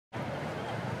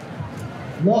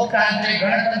लोकतान्त्रिक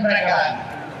गणतन्त्रका लागि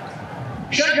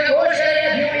सङ्घर्ष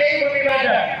गरेका थियौँ यही भूमिबाट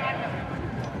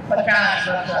 50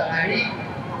 वर्ष अगाडि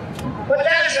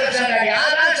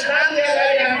आधा शताब्दी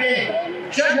अगाडि हामीले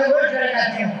सङ्घर्ष गरेका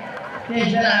थियौँ।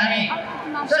 त्यसबेला हामी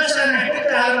ससाना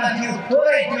क्षेत्रहरूमा थियौँ,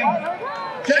 थोरै थियौँ,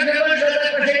 सङ्घर्ष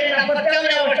कसैले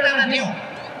नपत्याउने अवस्थामा थियौँ।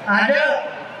 आज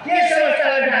त्यस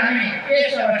अवस्थाबाट हामी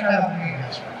यस अवस्थामा पुगेका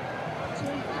छौँ।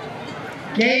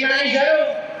 केही मानिसहरू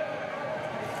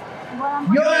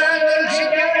यो आन्दोलन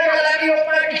सिद्ध्याउनका लागि, यो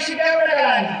पार्टी सिद्ध्याउनका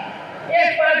लागि, यस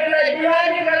पार्टीलाई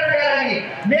विभाजित गर्नका लागि,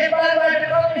 नेपालबाट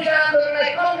कम्युनिस्ट आन्दोलनलाई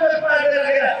कमजोर पार्टी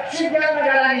लगेर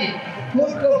सिद्ध्याउनका लागि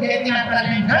खुदको खेतमा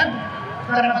पालिन्छन्।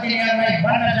 तर म तिनीहरूलाई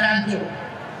भन्न चाहन्छु,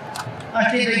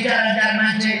 अस्ति 2-4 हजार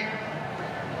मान्छे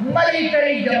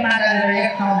मरिटरी जम्मा गरेर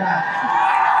एक ठाउँमा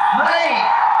मलाई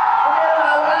उनीहरू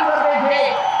आह्वान गर्दै थिए,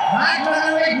 भाग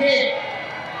बनाउँदै थिए।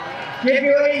 केपी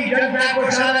जनताको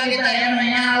सहभागिता हेर्न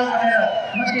यहाँ आऊ भनेर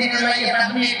म तिनीहरूलाई यता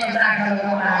पनि एकपल्ट आँखा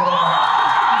लगाउन आएको।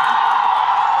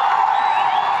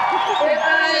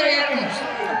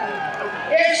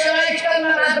 यस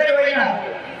स्थलमा मात्रै होइन,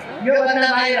 योभन्दा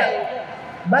बाहिर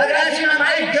बरगाछीमा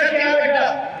माइक छ, त्यहाँबाट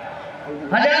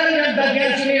हजारौँ जनता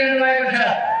त्यहाँ सुनिरहनु भएको छ,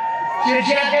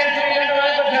 शीर्षिया त्यहाँ सुनिरहनु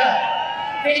भएको छ,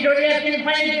 तिनटोलिया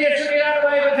 3-5 सुनिरहनु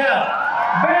भएको छ,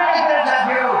 बेलुका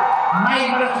साथीहरू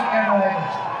माइकबाट सुनिरहनु भएको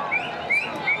छ।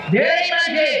 धेरै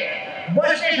मान्छे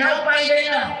बस्ने ठाउँ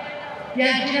पाइँदैन,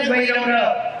 त्यहाँ किन गइरहनु र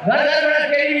घर-घरबाट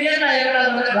टेलिभिजनमा हेरेर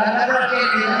घर-घरबाट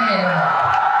टेलिभिजन हेरेर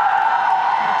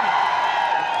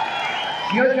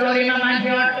यो चौरीमा मान्छे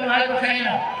अट्नु भएको छैन।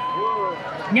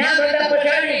 यहाँभन्दा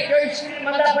पछाडि, त्यो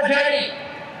स्क्रिनभन्दा पछाडि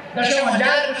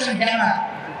 10,000को सङ्ख्यामा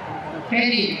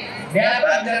फेरि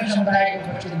व्यापक जनसमुदायको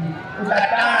उपस्थिति उता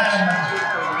टाढासम्म।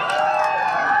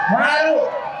 उहाँहरू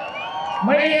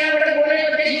मैले यहाँबाट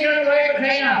बोलेको देखिरहनु भएको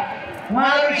छैन,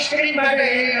 उहाँहरू स्क्रिनबाट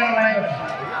हेरिरहनु भएको छ।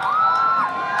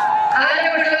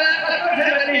 आजको सल्लाह कस्तो छ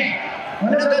भने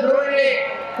हुन त ड्रोनले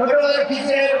फोटोहरू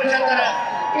खिचिरहेको छ, तर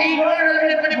यी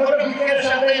ड्रोनहरूले पनि फोटो खिचेर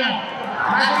सक्दैन।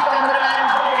 माथि चन्द्रमामा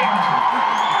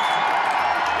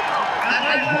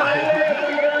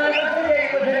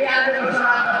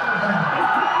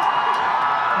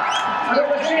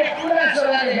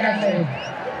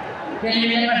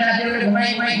टेलिभिजनमा साथीहरूले घुमाइ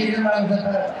खिच्नु भएको छ,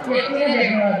 तर यति नै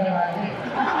देख्नु भएको छ।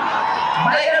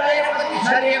 बाहिर कति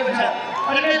छरिएको छ,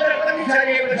 अन्यत्र कति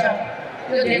छरिएको छ,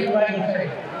 त्यो देख्नु भएको छ।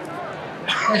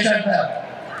 त्यसर्थ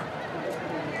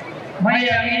मैले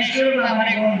अघि सुरुमा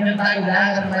भनेको जनताको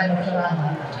जागरणलाई म सल्लाह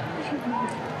दिन चाहन्छु।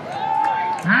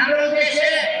 हाम्रो उद्देश्य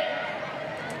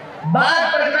वाद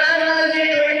प्रतिवादमा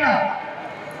लिने होइन।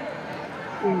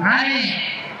 हामी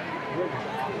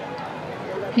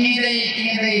किन्दै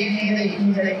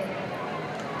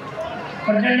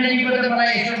प्रचण्डजीको त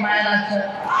मलाई यसो माया लाग्छ।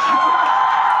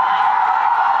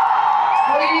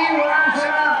 पहिले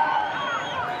उहाँसँग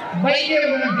वैद्य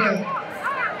हुनुहुन्थ्यो,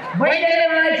 वैद्यले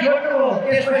मलाई छोड्नु हो,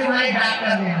 त्यसपछि मलाई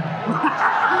डाक्टर दिनु,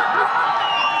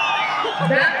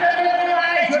 डाक्टरले पनि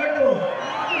मलाई छोड्नु हो,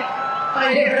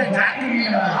 अहिले एउटा झाँक्री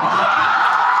दिनु भयो।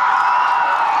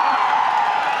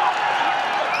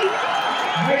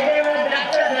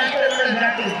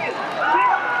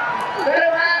 तर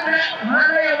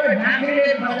उहाँलाई अब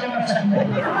झाँक्रीले बचाउन सक्दैन।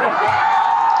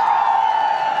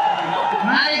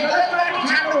 उहाँले गलत बाटो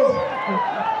छाड्नु,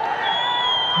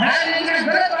 राजनीतिमा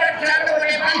गलत बाटो छाड्नु,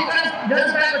 नेपाली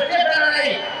जनताको चेतनालाई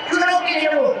चुनौती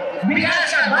दिनु,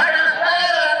 विकासका बाटो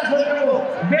तयार गर्न खोज्नु,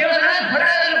 व्यवधान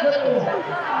खडा गर्न खोज्नु।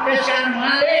 त्यसकारण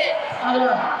उहाँले अब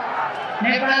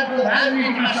नेपालको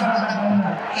राजनीतिमा सफलता पाउन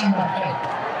सम्भव छैन।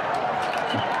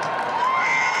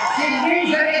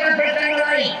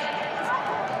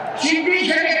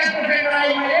 सिद्धिसकेका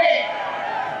प्रचण्डलाई मैले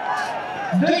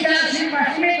 2-4 सिटमा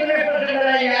सीमित हुने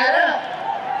प्रचण्डलाई ल्याएर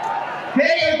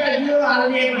फेरि एउटा जिरो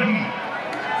हालिदिएको थिएँ,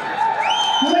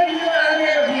 पुरै जिरो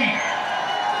हालिदिएको थिएँ।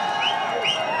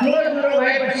 ठुलो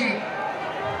भएपछि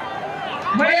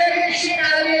मैले सिङ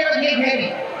हालिदिएको थिएँ, फेरि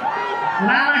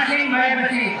लामा सिङ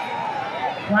भएपछि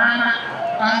उहाँमा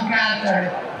अहङ्कार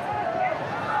चढ्यो।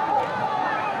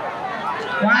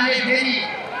 उहाँले फेरि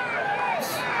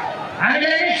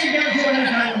हामीलाई नै सिकाउँछु भन्न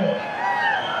थाल्नु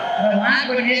र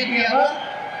उहाँको नीति अब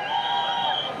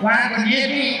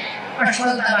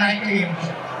असफलता बाहेक केही हुन्छ।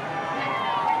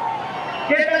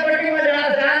 त्यतापट्टि म जान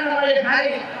चाहन्न। मैले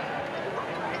खालि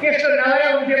त्यस्तो नभए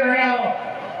हुन्थ्यो भने हो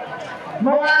म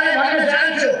उहाँलाई भन्न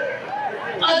चाहन्छु,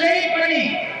 अझै पनि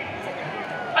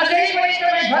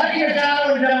तपाईँ फर्किन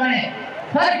चाहनुहुन्छ भने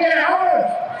फर्केर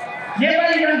आउनुहोस्।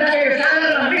 नेपाली जनताले यो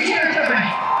सागरमा मिसिनुहोस् तपाईँ।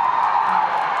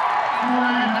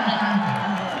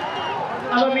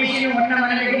 अब मिसिनु भन्न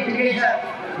भनेको ठिकै छ,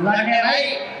 लड्नेलाई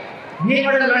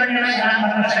यहीँबाट लड्नेलाई राम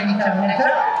भन्न सकिन्छ भने छ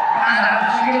कहाँ जान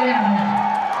सकिँदैन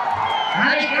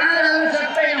हामी कहाँ जान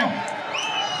सक्दैनौँ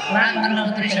राम भन्न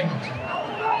मात्रै सकिन्छ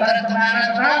तर तपाईँलाई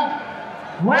बताऊँ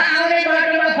उहाँ आउने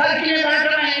बाटोमा फर्किने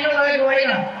बाटोमा हिँड्नु भएको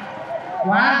होइन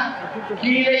उहाँ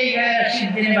किरै गएर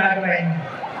सिद्धिने बाटोमा हिँड्नु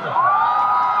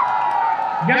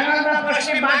जङ्गलमा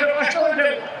पस्ने बाटो कस्तो हुन्छ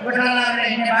गोठालाले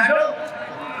हिँड्ने बाटो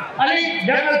अलिक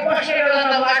जङ्गल पस्ने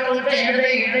बेलामा बाटो हुन्छ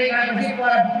हिँड्दै हिँड्दै गएपछि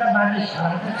पर पुग्दा बाटो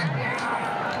छाड्छ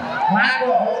उहाँको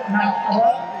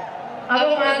अब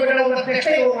उहाँको टाउको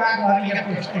त्यस्तै हो उहाँको हरिया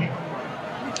त्यस्तै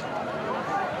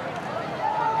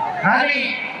हामी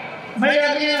मैले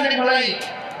अघि मलाई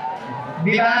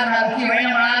विवाहमा रुचि होइन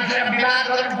उहाँसँग विवाह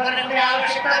गर्नुपर्ने कुनै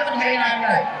आवश्यकता पनि छैन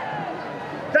हामीलाई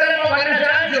तर म भन्न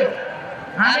चाहन्छु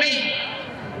हामी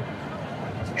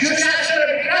सुशासन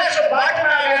र विकासको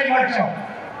बाटोमा अगाडि बढ्छौँ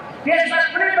त्यसमा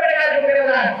कुनै प्रकारको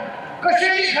व्यवधान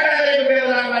कसैले खडा गरेको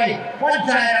व्यवधानलाई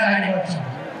पन्छाएर अगाडि बढ्छौँ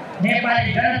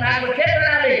नेपाली जनताको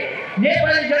चेतनाले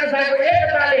नेपाली जनताको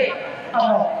एकताले अब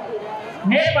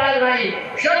नेपाललाई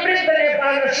समृद्ध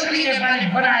नेपाल र सुखी नेपाल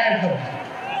बनाएर छौँ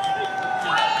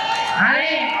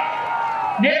हामी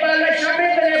नेपाललाई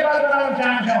समृद्ध नेपाल बनाउन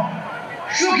चाहन्छौँ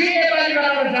सुखी नेपाली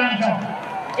बनाउन चाहन्छौँ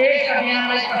यस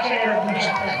अभियानलाई कसैले रोक्न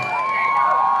सक्दैन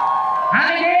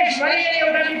हामी देशभरि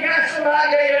एउटा विकासको भाग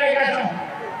लिइरहेका छौँ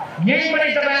यही पनि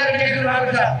तपाईँहरूले देख्नु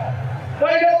भएको छ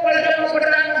पहिलोपल्ट म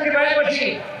प्रधानमन्त्री भएपछि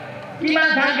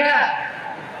किमाथाङका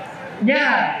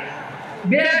यहाँ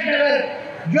विराटनगर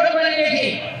जोगबनीदेखि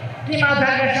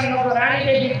किमाथाङकासम्मको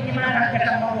रानीदेखि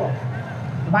किमाथाङकासम्मको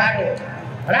बाटो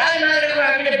राजमार्गको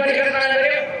हामीले परिकल्पना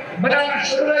गऱ्यौँ बनाउन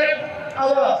सुरु गऱ्यौँ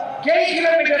अब केही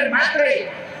किलोमिटर मात्रै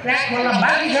ट्र्याक खोल्न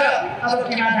बाँकी छ अब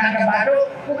किमाथाङका बाटो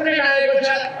पुग्ने लागेको छ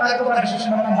अर्को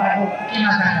वर्षसम्ममा बाटो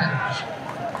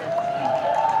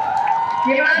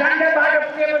किमाथाङका बाटो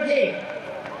पुगेपछि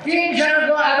 3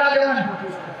 क्षणको आवागमन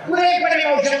कुनै पनि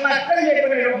मौसममा कहिले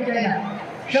पनि रोकिँदैन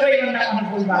सबैभन्दा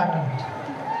अनुकूल बाटो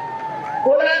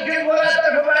ओलाञ्चुल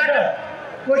गोलातर्फबाट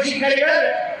कोशी खरिगर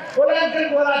ओलाञ्चुल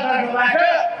गोलातर्फबाट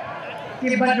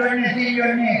तिब्बत जोड्ने चीन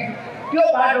जोड्ने त्यो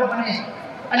बाटो पनि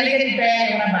अलिकति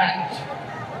तयारी हुन बाँकी छ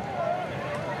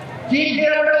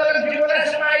चीनतिरबाट ओलाञ्चुल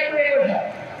गोलासम्म आइपुगेको छ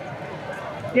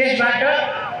त्यसबाट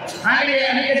हामीले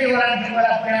अलिकति ओलाञ्चुल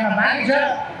गोला पुर्याउन बाँकी छ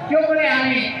त्यो पनि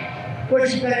हामी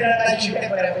कोसिस गरिरहेका छिटै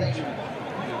पुर्याउँदैछौँ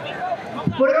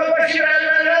पूर्व पश्चिम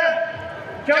राजमार्ग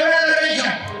चौडा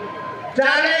गर्दैछौँ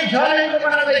 4 लेन 6 लेनको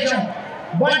बनाउँदैछौँ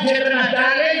वन क्षेत्रमा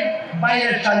 4 लेन बाहिर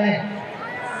 6 लेन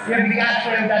यो विकासको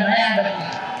एउटा नयाँ गति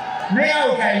नयाँ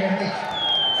उचाइ हेर्दैछ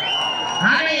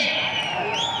हामी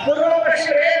पूर्व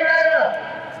पश्चिम रेलमार्ग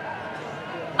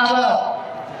अब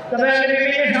तपाईँहरूले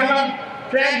विभिन्न ठाउँमा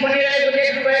ट्र्याक बनिरहेको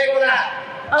देख्नुभएको होला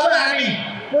अब हामी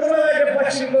पूर्वबाट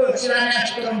पश्चिमको शिलान्यास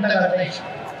तुरुन्त गर्दैछौँ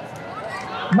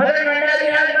मदन भण्डारी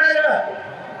राजमार्ग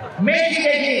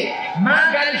मेचीदेखि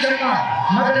महाकालीसम्म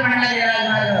मदन भण्डारी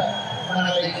राजमार्ग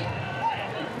बनाउँदैछौँ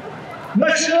म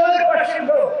सुदूर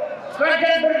पश्चिमको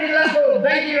कञ्चनपुर जिल्लाको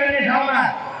दैती भन्ने ठाउँमा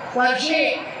पछि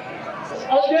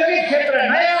औद्योगिक क्षेत्र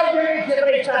नयाँ औद्योगिक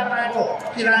क्षेत्र स्थापनाको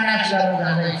शिलान्यास गर्न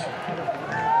जाँदैछु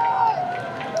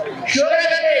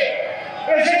 16 गते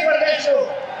यसै प्रदेशको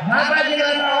झापा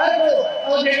जिल्लामा अर्को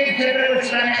औद्योगिक क्षेत्रको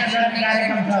शिलान्यास गर्ने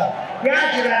कार्यक्रम छ त्यहाँ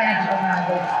शिलान्यास गर्न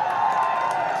आउँदैछ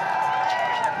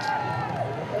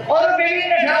अरू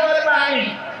विभिन्न ठाउँहरूमा हामी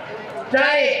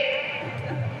चाहे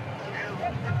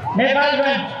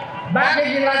नेपालगञ्ज बाँके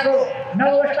जिल्लाको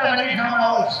नौवस्ता भन्ने ठाउँमा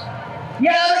होस्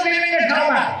या अरू विभिन्न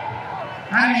ठाउँमा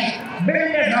हामी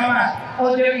विभिन्न ठाउँमा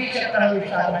औद्योगिक क्षेत्रहरू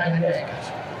स्थापना गरिरहेका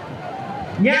छौँ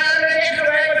यहाँहरूले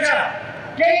देख्नुभएको छ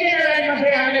केही दिन अगाडि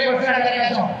मात्रै हामीले घोषणा गरेका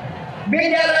छौँ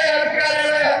विद्यालयहरू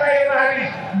कार्यालयहरूलाई अब हामी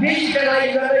डिजिटलाइज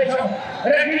गर्दैछौँ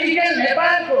र डिजिटल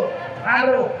नेपालको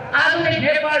हाम्रो आधुनिक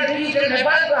नेपाल डिजिटल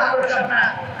नेपालको हाम्रो सपना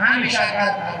हामी साकार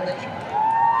पार्दैछौँ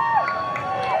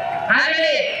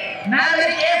हामीले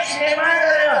नागरिक एप्स निर्माण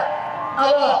गरेर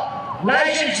अब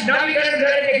लाइसेन्स नवीकरण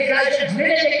गरेदेखि लाइसेन्स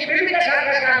लिनेदेखि विभिन्न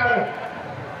खालका कामहरू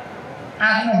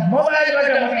आफ्नो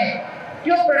मोबाइलबाट हुने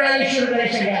त्यो प्रणाली सुरु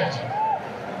गरिसकेका छौँ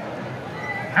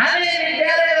हामीले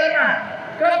विद्यालयहरूमा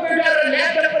कम्प्युटर र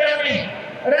ल्यापटप पुर्याउने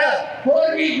र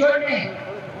 4G जोड्ने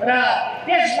र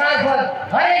त्यस मार्फत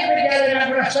हरेक विद्यालयमा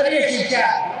गुणस्तरीय शिक्षा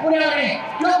पुर्याउने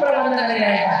त्यो प्रबन्ध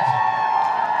गरिरहेका छौँ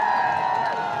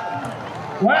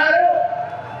उहाँहरू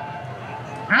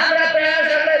हाम्रा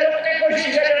प्रयासहरूलाई रोक्ने कोसिस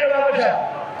गरिरहनु भएको छ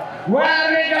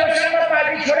उहाँहरूले जबसम्म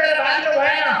पार्टी छोडेर भाग्नु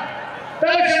भएन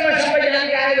तबसम्म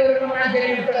संवैधानिक आयोगहरूको मान्छे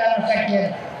नियुक्त गर्न सकिएन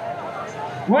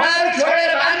उहाँहरू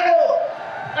छोडेर भाग्नु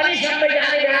अनि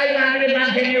संवैधानिक आयोगमा हामीले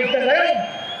मान्छे नियुक्त गऱ्यौँ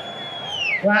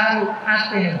उहाँहरू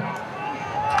आत्तिएन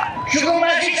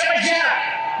सुकुम्बासी समस्या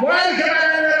उहाँहरू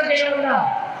समाधान गर्न दिनुहुन्न,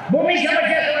 भूमि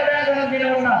समस्या समाधान गर्न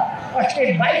दिनुहुन्न। अस्ति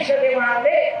 22 गते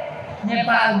उहाँहरूले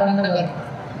नेपाल बन्द गर्नु।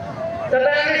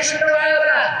 तपाईहरुले सुन्नुभयो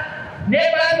होला,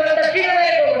 नेपाल बन्द किन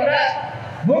भएको भन्दा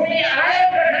भूमि आयोग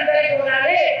गठन गरेको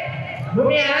हुनाले,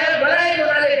 भूमि आयोग बनाएको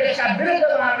हुनाले त्यसका विरुद्ध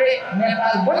उहाँहरूले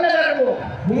नेपाल बन्द गर्नुभयो।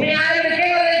 भूमि आयोगले के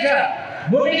गर्दैछ?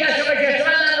 भूमिका समस्या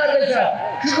समाधान गर्दैछ,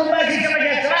 सुकुम्बासी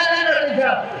समस्या समाधान गर्दैछ,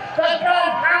 तत्काल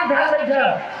काम थाल्दैछ,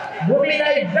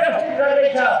 भूमिलाई व्यवस्थित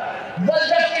गर्दैछ,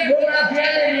 जबरजस्ती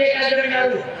भूमाफियाले लिएका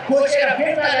जमिनहरू खोजेर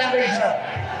फिर्ता ल्याउँदैछ।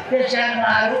 त्यसकारण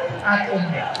उहाँहरू आएको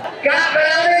हुँदैन, काम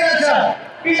गराउँदै गर्छ,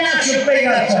 पिना छुट्दै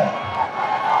गर्छ।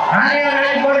 हामी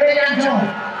अगाडि बढ्दै जान्छौँ,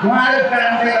 उहाँहरू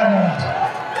गराउँदै गर्नुहुन्छ।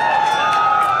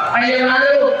 अहिले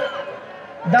उहाँहरू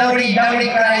दौडी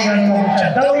कराइ गर्नुभएको छ,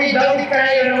 दौडी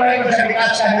कराइ गर्नुभएको छ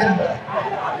विकासका विरुद्ध।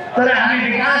 तर हामी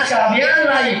विकासका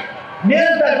अभियानलाई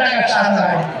निरन्तरताका साथ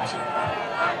अगाडि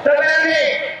तपाईहरुले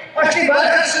अस्ति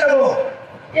भर्खर सुन्नुभयो,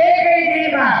 एकै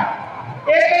दिनमा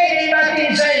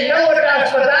 309 वटा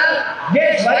अस्पताल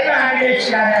देशभरिमा हामीले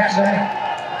शिलान्यास गर्यौं।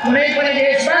 कुनै पनि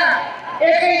देशमा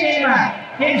एकै दिनमा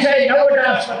 309 वटा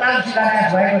अस्पताल शिलान्यास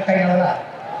भएको छैन होला,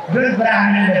 जुन कुरा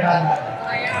हामीले नेपालमा।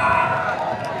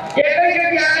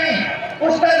 एकैचोटि हामी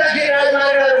उत्तर दक्षिण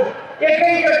राजमार्गहरू,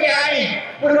 एकैचोटि हामी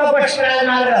पूर्व पश्चिम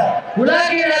राजमार्ग,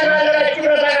 हुलाकी राजमार्गलाई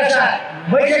तीव्रताका साथ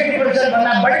 62%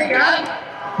 भन्दा बढी काम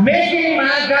मेची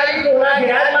महाकालीको हुलाकी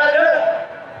राजमार्ग,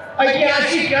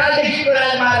 ऐतिहासिक कालदेखिको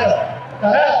राजमार्ग,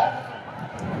 तर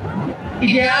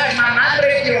इतिहासमा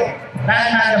मात्रै थियो,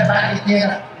 राजमार्ग बाँकी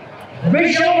थिएन।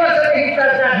 20 वर्षदेखि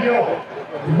चर्चा थियो,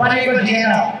 बनेको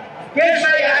थिएन।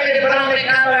 त्यसलाई हामीले बनाउने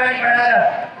काम अगाडि बढाएर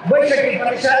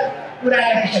 62% पुरा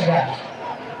गरिसकेका छौँ।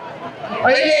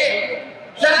 अहिले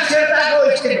साक्षरताको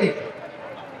स्थिति,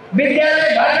 विद्यालय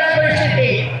भर्नाको स्थिति,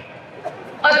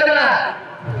 अथवा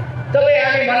तपाईँ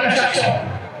हामी भन्न सक्छौँ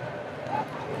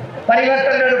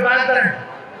परिवर्तन र रूपान्तरण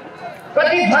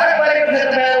कति फरक परेको छ।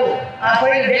 तपाईँहरू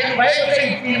आफैले देख्नु भएको छ।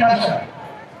 3 वर्ष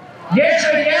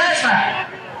देशको इतिहासमा,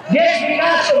 देश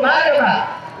विकासको मार्गमा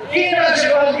 3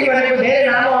 वर्षको अवधि भनेको धेरै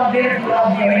लामो अवधि र ठुलो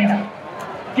अवधि होइन।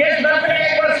 त्यसमा पनि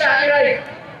 1 वर्ष हामीलाई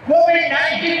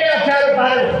कोभिड-19ले अप्ठ्यारो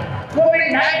पार्यो।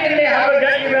 कोभिड-19ले हाम्रो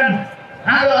जनजीवन,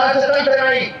 हाम्रो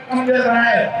अर्थतन्त्रलाई कमजोर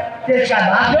बनायो। त्यसका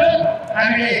बावजुद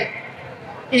हामीले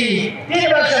यी 3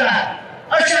 वर्षमा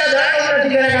असाधारण उन्नति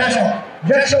गरेका छौँ,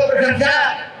 जसको प्रशंसा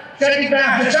संयुक्त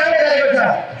राष्ट्र सङ्घले गरेको छ,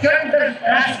 संयुक्त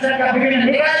राष्ट्र सङ्घका विभिन्न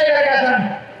निकायले गरेका छन्,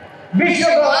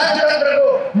 विश्वको अर्थतन्त्रको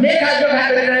लेखाजोखा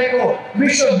गरिरहेको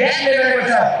विश्व ब्याङ्कले गरेको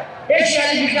छ,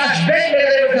 एसियाली विकास ब्याङ्कले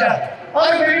गरेको छ,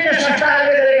 अरू विभिन्न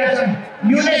संस्थाहरूले गरेका छन्,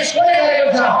 युनेस्कोले गरेको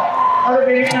छ, अरू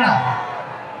विभिन्न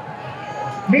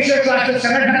विश्व स्वास्थ्य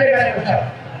सङ्गठनले गरेको छ।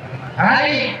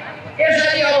 हामी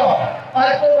यसरी अब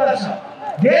अर्को वर्ष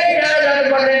धेरै टाढा जानु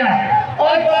पर्दैन।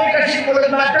 अर्को विकसित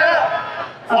मुलुकबाट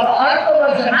अब अर्को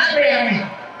वर्ष मात्रै हामी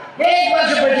 1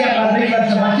 वर्षपछि अथवा 2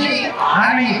 वर्षपछि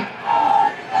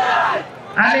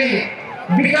हामी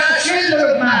विकासशील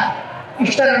मुलुकमा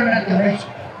स्तरोन्नति हुनेछ।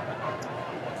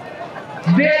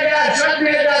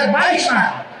 2022 मा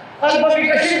अल्प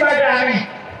विकसितबाट हामी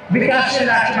विकासशील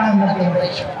राष्ट्रमा उन्नति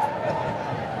हुँदैछ।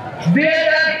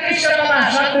 2030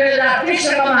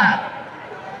 सम्ममा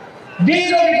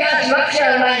दिगो विकास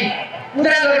लक्ष्यहरूलाई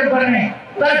पूरा गर्नुपर्ने,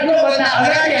 तर त्योभन्दा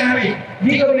अगाडि हामी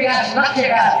दिगो विकास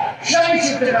लक्ष्यका सबै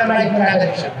सूत्रहरूलाई पूरा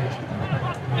गरिसक्यौँ।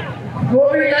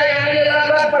 कोभिडलाई हामीले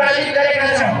लगभग पराजित गरेका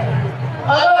छौँ।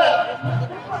 अब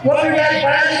कोभिडलाई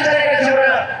पराजित गरेका छौँ र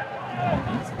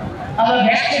अब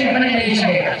भ्याक्सिन पनि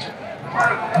ल्याइसकेका छौँ।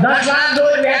 10 लाख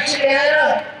डोज भ्याक्सिन ल्याएर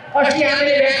अस्ति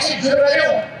हामीले भ्याक्सिन सुरु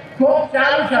गर्यौँ, खोप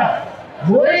चालु छ।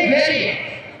 भोलि फेरि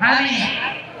हामी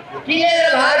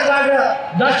किनेर भारतबाट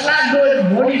 10 लाख डोज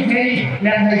भोलि फेरि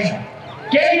ल्याउँदैछौँ।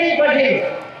 केही दिनपछि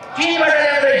चीनबाट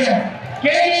ल्याउँदैछौँ,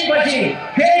 केही दिनपछि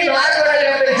फेरि भारतबाट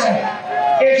ल्याउँदैछौँ।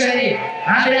 यसरी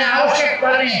हामीलाई आवश्यक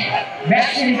पर्ने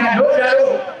भ्याक्सिनका डोजहरू,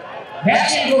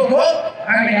 भ्याक्सिनको खोप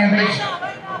हामी ल्याउँदैछौँ।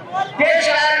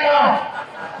 त्यसकारण म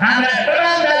हाम्रा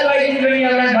तमाम दाजुभाइ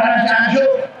दिदीबहिनीहरूलाई भन्न चाहन्छु,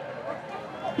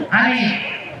 हामी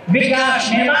विकास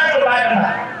निर्माणको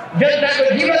बाटोमा जनताको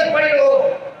जीवन पहिलो हो,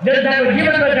 जनताको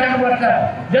जीवन बचाउनुपर्छ,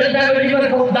 जनताको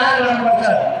जीवनको उद्धार गर्नुपर्छ,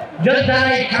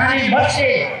 जनतालाई खाने,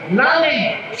 बस्ने, लाउने,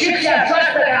 शिक्षा,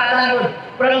 स्वास्थ्यका आधारभूत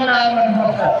प्रबन्ध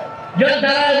गर्नुपर्छ,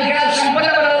 जनतालाई अधिकार सम्पन्न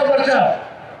बनाउनुपर्छ,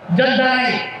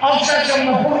 जनतालाई अवसरसम्म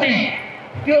पुग्ने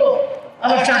त्यो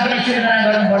अवस्था पनि सिर्जना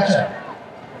गर्नुपर्छ।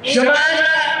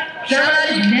 समाजमा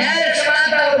सामाजिक न्याय र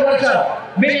समानता हुनुपर्छ।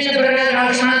 विभिन्न प्रकारका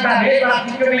असमानता, भेदभाव,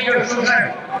 शोषण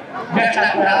जस्ता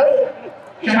कुराहरू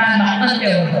समाजमा अन्त्य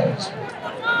हुनुपर्छ।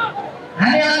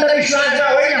 हामी अन्धविश्वासमा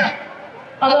होइन,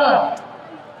 अब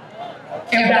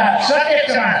एउटा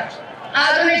सचेत समाज,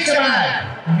 आधुनिक समाज,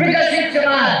 विकसित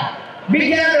समाज,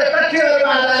 विज्ञान र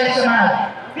तथ्यहरूमा आधारित समाज,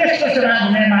 त्यस्तो समाज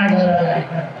निर्माण गरेर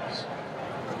ल्याएको छ।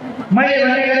 मैले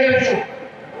भने गरेको छु,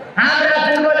 हाम्रा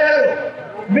पूर्वजहरू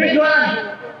विद्वान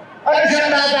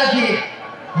अनुसन्धाता थिए।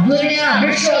 दुनिया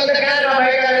विश्व अन्धकारमा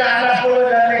भएका बेला हाम्रा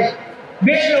पूर्वजहरूले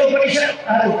वेद र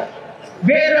उपनिषदहरू,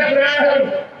 वेद र पुराणहरू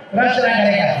रचना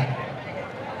गरेका थिए।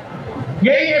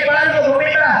 यही नेपालको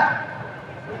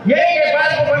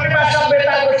भूमिमा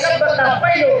सभ्यताको सबभन्दा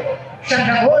पहिलो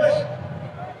शङ्खघोष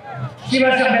शिव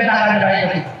सभ्यताबाट भएको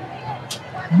थियो।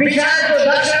 विचारको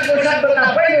दर्शनको सबभन्दा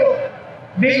पहिलो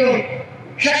बिगो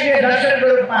शक्य दर्शनको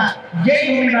रूपमा यही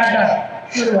भूमिबाट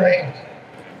सुरु भएको थियो।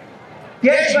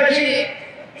 त्यसपछि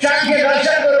सांख्य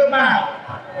दर्शनको रूपमा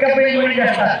कपिल मुनि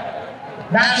जस्ता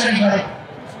दार्शनिकहरू,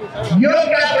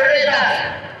 योगका प्रणेता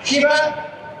शिव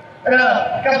र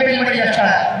कपिल मुनि जस्ता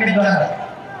विद्वानहरू,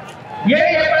 यही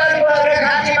नेपालको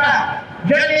अग्रघाटीमा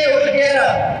जन्मिए हुर्किएर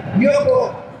योगको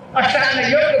अष्टाङ्ग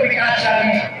योगको विकास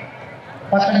गर्ने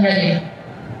पतञ्जलि,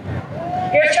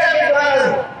 यस्ता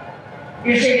विद्वानहरू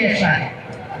यसै देशमा,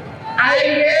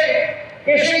 आयुर्वेद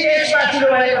यसै देशमा सुरु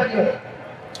भएको थियो।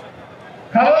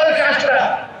 खगोलशास्त्र,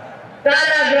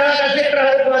 तारा ग्रह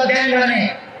नक्षत्रहरूको अध्ययन गर्ने,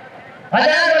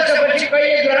 1000 वर्षपछि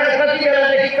कहिले ग्रह कति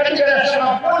बेलादेखि कति बेलासम्म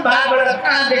कुन भागबाट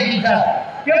कहाँ देखिन्छ,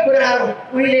 त्यो कुराहरू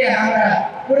उहिले हाम्रा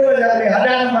पूर्वजहरूले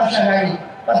हजारौं वर्ष अगाडि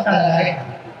पत्ता लगाएका।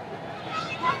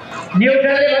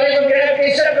 न्युटनले भनेको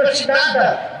ग्रेभिटेसनको सिद्धान्त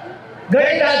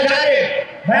गणिताचार्य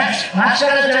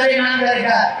भास्कराचार्य नाम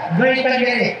गरेका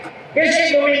गणितज्ञले यसै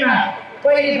भूमिमा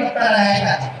पहिले पत्ता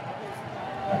लगाएका थिए।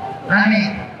 हामी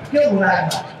त्यो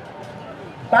भूभागमा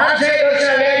 500 वर्ष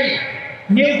अगाडि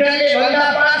न्युटनले भन्दा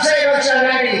 500 वर्ष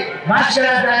अगाडि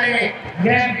भास्कराचार्यले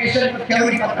ग्रेभिटेसनको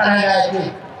थ्योरी पत्ता लगाएको थियो।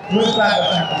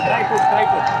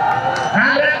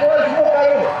 हाम्रा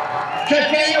कोर्सबुकहरू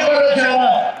सच्याउनुपर्दो छ।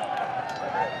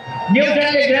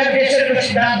 न्युटनले ग्रेभिटेसनको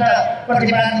सिद्धान्त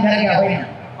प्रतिपादन गरेका होइन।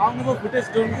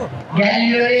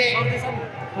 ग्यालिलियोले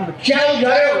च्याउ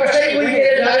झऱ्यो कसरी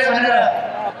उहिलेर झऱ्यो भनेर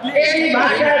यही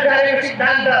भास्कराचार्यको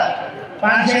सिद्धान्त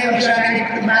 500 वर्ष अगाडि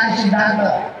प्रतिपादित सिद्धान्त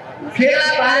फेला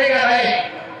पारेका भए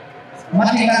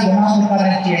मतिका घुमाउनु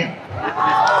पर्ने थिएन।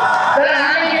 तर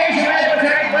हामी केही समय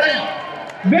पछाडि पऱ्यौँ,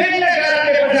 विभिन्न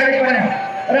कारणले पछाडि पऱ्यौँ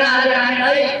र आज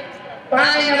हामीलाई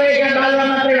पानी नभएका बालमा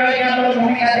मात्रै भएका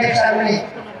भूमिका देशहरूले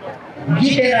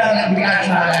जितेर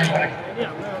विकासमा अगाडि बढे।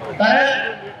 तर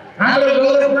हाम्रो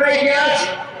गौरवपूर्ण इतिहास,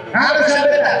 हाम्रो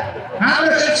सभ्यता,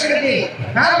 हाम्रो संस्कृति,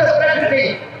 हाम्रो प्रकृति,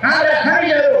 हाम्रा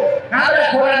खनिजहरू, हाम्रा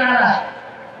खोलानाला,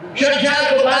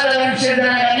 संसारको वातावरण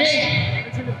सिर्जना गर्ने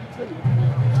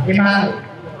हिमाल,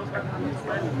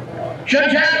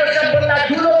 संसारको सबभन्दा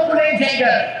ठुलो कुनै छैन।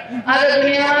 आज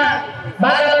दुनियाँमा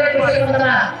वातावरणको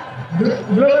सम्बन्धमा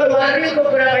ग्लोबल वार्मिङको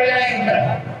कुरा भइरहेको छ।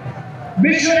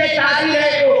 विश्व नै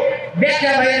तातिरहेको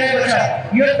व्याख्या भइरहेको छ।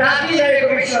 यो तातिरहेको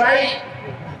विश्वलाई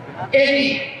यदि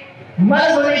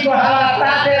मरुभूमिको हावा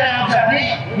तातेर आउँछ भने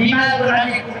हिमालको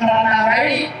नजिक पुग्नभन्दा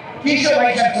अगाडि चिसो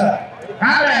भइसक्छ।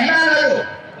 हाम्रा हिमालहरू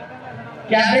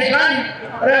क्याप्रिकन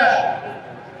र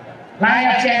लाइन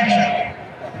अफ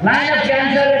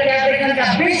क्यान्सर र क्याप्रिकनका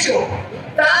बिचको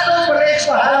तातो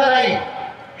प्रदेशको हावालाई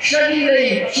सजिलै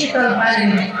शीतल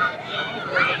पारिदिने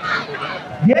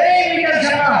धेरै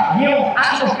मिटरसम्म हिउँ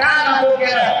आफ्नो कानमा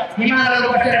बोकेर हिमालहरू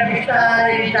बसेर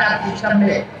बिस्तारै विचार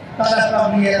सिस्टमले तल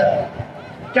पग्लिएर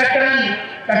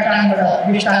चट्टानबाट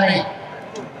बिस्तारै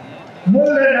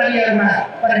मूल र नदीहरूमा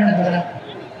परिणत हुन्छ।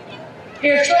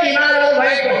 यस्तो हिमालहरू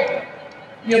भएको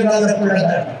यो गौरवपूर्ण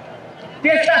धरती,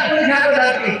 त्यस्ता पुर्खाको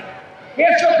धरती,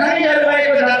 यस्तो खनिजहरू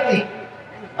भएको धरती।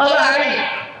 अब हामी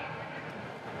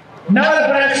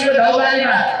नवलपरासीको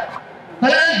धौबालीमा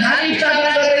फलाम खानी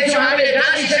स्थापना गर्दैछौँ। हामीले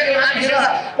जानिसक्यौँ हामीसँग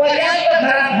पर्याप्त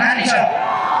फलाम खानी छ।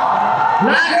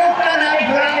 लाखौँ टन हामी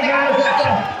फलाम निकाल्न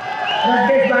सक्छौँ र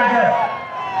त्यसबाट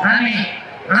हामी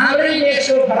हाम्रै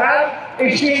देशको फलाम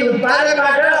स्टिल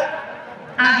उत्पादनबाट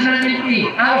आफ्ना निम्ति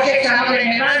आवश्यक सामग्री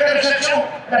निर्माण गर्न सक्छौँ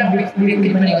र बिक्री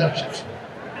पनि गर्न सक्छौँ।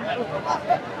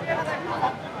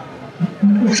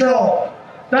 उसो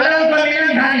तरलको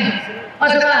मिलन खानी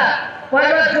अथवा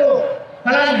पर्वतको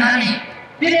फलाम खानी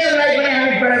तिनीहरूलाई पनि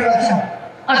हामी प्रयोग गर्छौँ,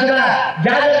 अथवा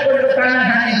जाजरकोटको ताना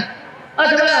खानी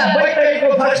अथवा बैतडीको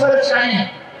फस्फरस खानी।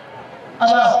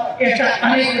 अब यस्ता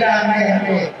अनेक कुराहरूलाई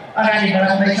हामीले अगाडि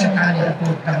बढाउँदैछौँ खानीहरूको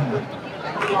उत्पादनमा।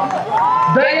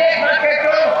 दैनिकमा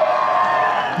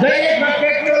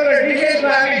पेट्रोल र डिजेलको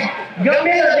हामी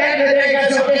गम्भीर ध्यान दिइरहेका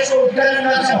छौँ। त्यसको उत्पादन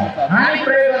गर्छौँ, हामी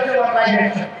प्रयोग गर्छौँ, अरूलाई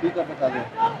बेच्छौँ।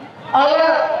 अब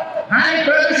हामी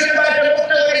प्रदूषणबाट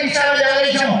मुक्त हुने दिशामा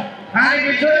जाँदैछौँ। हामी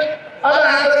विद्युत अब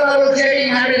हाम्रोमा लोड सेडिङ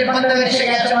हामीले बन्द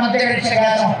गरिसकेका छौँ, अन्त्य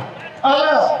गरिसकेका छौँ। अब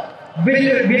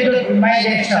विद्युतमय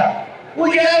देश छ,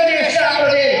 उज्यालो देश छ हाम्रो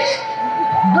देश।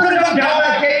 दुर्गम ठाउँमा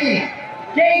केही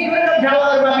दुर्गम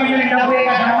ठाउँहरूमा बिजुली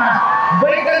नपुगेका ठाउँमा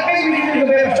वैकल्पिक बिजुलीको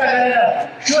व्यवस्था गरेर,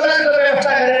 सोलरको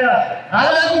व्यवस्था गरेर,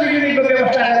 हावाको बिजुलीको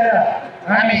व्यवस्था गरेर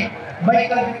हामी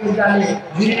वैकल्पिक ऊर्जाले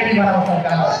बिजुली बनाउँछौँ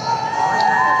काम।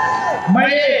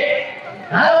 मैले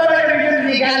हावाबाट बिजुली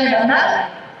निकाल्ने भन्दा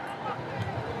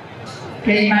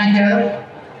केही मान्छेहरू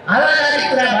हावादारी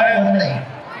कुरा भयो भन्दै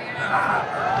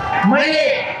मैले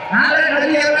हाम्रा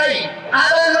नदीहरूलाई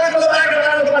आधा रोडको बाटो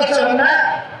बनाउनुपर्छ भन्दा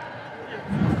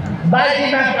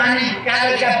बाल्टीमा पानी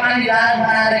कागजका पानी जहाज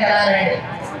बनाएर चलाएर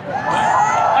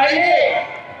अहिले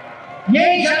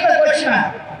यही छत्रपतिमा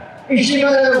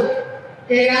स्टिमरहरू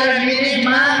 11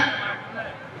 मिनेटमा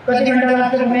कति घण्टा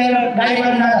लाग्छ मेरो गाडी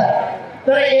बढ्न,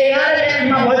 तर 11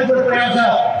 मिनेटमा भोजपुर पुर्याउँछ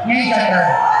यही सरकार।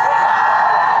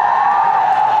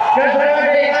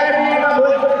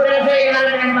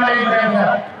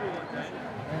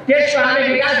 त्यसको हामी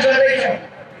विकास गर्दैछौँ।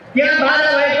 त्यहाँ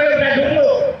बाधा भएको एउटा ढुङ्गो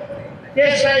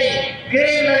त्यसलाई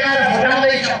क्रेन लगाएर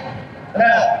फुटाउँदैछौँ र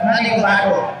नदीको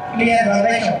बाटो क्लियर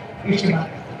गर्दैछौँ स्टिमर।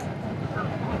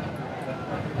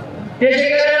 त्यसै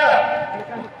गरेर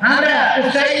हाम्रा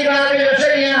उत्साही युवाहरूले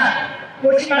जसरी यहाँ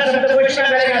कोशीमा शब्दकोशीमा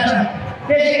गरेका छन्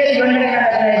त्यसै गरी गण्डकीमा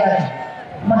गरिरहेका छन्।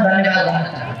 म धन्यवाद भन्न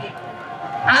चाहन्छु।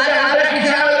 आज हाम्रा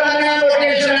किसानहरूलाई नयाँ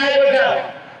मोटिभेसन आएको छ।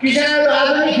 किसानहरू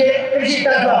आधुनिक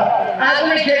कृषितर्फ,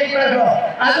 आधुनिक खेतीतर्फ,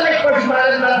 आधुनिक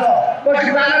पशुपालनतर्फ,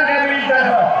 पशुपालनका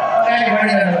विधितर्फ अगाडि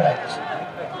बढिरहनु भएको छ।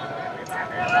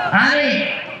 हामी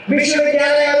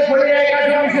विश्वविद्यालयहरू खोलिरहेका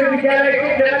छौँ, विश्वविद्यालय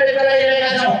खूब ढङ्गले चलाइरहेका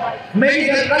छौँ,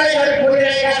 मेडिकल कलेजहरू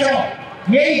खोलिरहेका छौँ।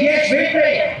 यही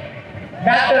देशभित्रै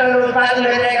डाक्टरहरू उत्पादन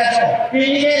गरिरहेका छौँ,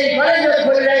 इन्जिनियरिङ कलेजहरू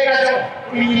खोलिरहेका छौँ,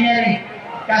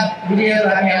 इन्जिनियरिङका विधिहरू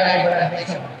हामी अगाडि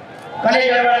बढाउँदैछौँ,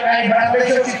 कलेजहरू अगाडि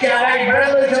बढाउँदैछौँ, शिक्षा अगाडि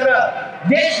बढाउँदैछौँ र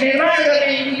देश निर्माण गर्ने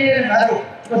इन्जिनियरहरू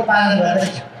उत्पादन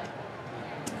गर्दैछौँ।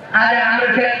 आज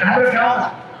हाम्रो ठाउँमा,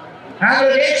 हाम्रो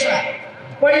देशमा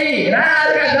पहिले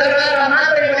राणाहरूका दरबारमा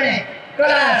मात्रै बने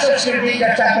कला संस्कृति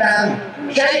जस्ता कुराहरू,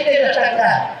 साहित्य जस्ता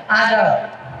कुरा आज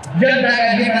जनताका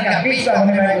जीवनका बिचमा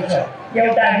हुने भएको छ।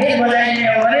 एउटा गीत बजाइने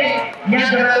हो भने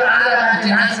यहाँबाट आधा मान्छे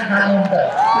नाच्न थाल्नुहुन्छ।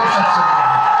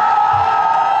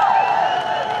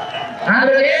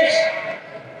 हाम्रो देश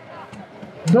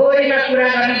दोहोरीमा कुरा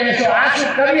गर्ने देश हो, आँसु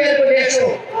कविहरूको देश हो।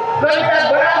 कविता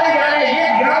बढाउँदै जाने,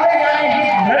 गीत गाउँदै जाने, गीत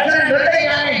रचना गर्दै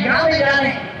जाने, गाउँदै जाने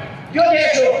त्यो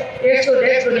देश हो। यस्तो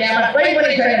देश दुनियाँमा कहीँ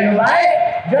पनि छैन यो भाइ,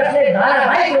 जसले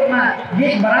धारावाहिक रूपमा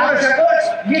गीत बनाउन सकोस्,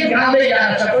 गीत गाउँदै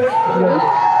जान सकोस्।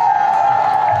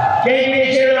 केही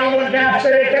मान्छेहरू आउनुहुन्छ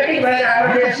आश्चर्यचकित भएर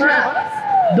हाम्रो देशमा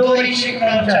दोहोरी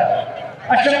सिक्नुहुन्छ,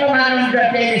 अचम्म मान्नुहुन्छ।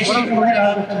 त्यसले सिक्नु हुने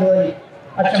भएको छ दोहोरी,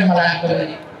 अचम्म लाग्छ।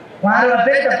 उहाँहरू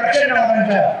अत्यन्त प्रसन्न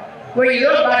हुनुहुन्छ। कोही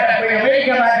युरोपबाट, कोही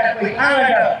अमेरिकाबाट, कोही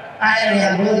कहाँबाट आएर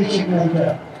यहाँ दोहोरी सिक्नुहुन्छ।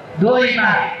 दोहोरीमा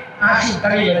आँसु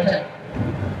कवि भन्छ,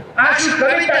 आँसु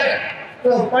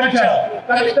कविताको पञ्च,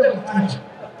 कविताको पञ्च।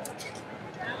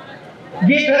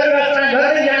 गीतहरू रचना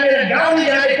गर्दै जाने र गाउँदै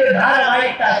जाने त्यो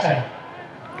धारावाहिकता छ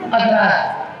अथवा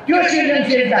त्यो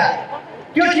सृजनशीलता,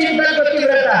 त्यो चिन्तनको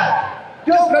तीव्रता,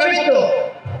 त्यो कवित्व,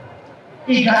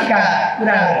 यी खालका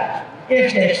कुराहरू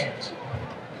यस देश।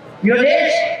 यो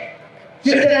देश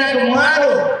सृजनाको मुहार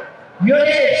हो, यो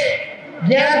देश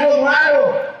ज्ञानको मुहार हो,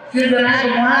 सृजनाको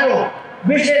मुहार हो,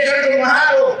 विश्लेषणको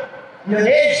मुहार हो। यो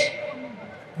देश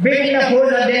विभिन्न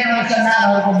खोज अध्ययन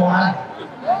अनुसन्धानहरूको मुहार हो।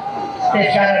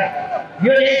 त्यसकारण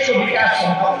यो देशको विकास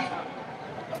सम्भव छ।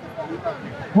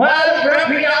 उहाँहरू भ्रम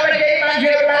फिटाउने केही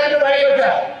मान्छेहरू लाग्नु भएको छ।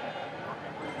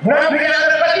 भ्रम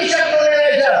फिटाउन कति सक्नु हुने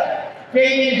रहेछ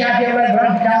केही साथीहरूलाई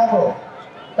भ्रम फिटाउनु।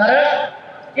 तर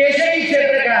यसै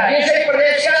क्षेत्रका, यसै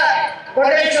प्रदेशका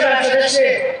प्रदेश सभा सदस्य,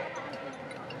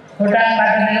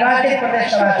 खोटाङबाट निर्वाचित प्रदेश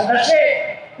सभा सदस्य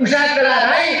उषाकला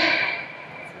राई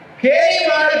फेरि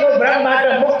उहाँहरूको भ्रमबाट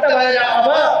मुक्त भएर अब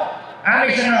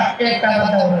हामीसँग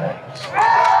एकताबद्ध हुनुहुन्छ।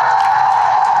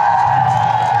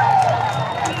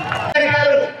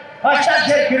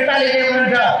 हस्ताक्षर फिर्ता लिने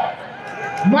हुनुहुन्छ।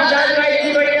 म दाजुभाइ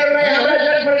दिदीबहिनीहरूलाई, हाम्रा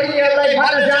जनप्रतिनिधिहरूलाई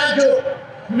भन्न चाहन्छु,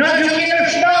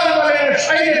 नझुकिनुहोस् न भनेर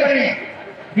अहिले पनि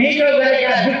हिजो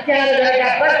गरेका, दुख्याएर गरेका,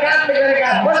 परकामले गरेका,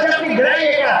 बदजप्ती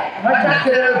गराइएका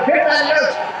हस्ताक्षरहरू फिर्ता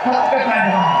लिनुहोस्।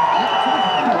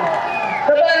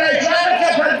 तपाईँहरूलाई स्वागत छ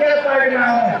फर्केर पार्टीमा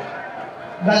आउनु,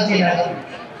 गल्ती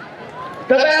नगर्नुहोस्।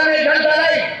 तपाईँहरूले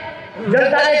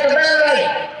जनताले तपाईँहरूलाई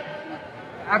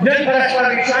जुन परस्पर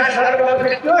विश्वास गर्नुभएको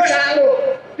थियो त्यो सानो,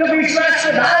 त्यो विश्वासको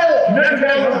धारो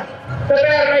नटुटाउनुहोस्।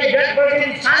 तपाईँहरूलाई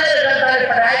जनप्रतिनिधि छानेर जनताले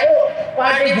पठाएको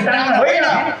पार्टी जुटाउन होइन,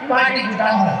 पार्टी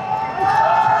जुटाउन।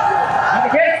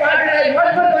 यस पार्टीलाई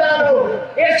मजबुत बनाउनु,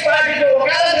 यस पार्टीको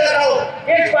वकालत गराउ,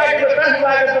 यस पार्टीको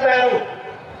तर्फबाट तपाईँहरू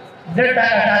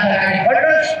दृढताका साथ अगाडि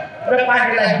बढ्नुहोस् र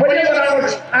पार्टीलाई बलियो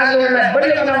बनाउनुहोस्, आन्दोलनलाई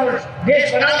बलियो बनाउनुहोस्, देश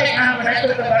बनाउने कामको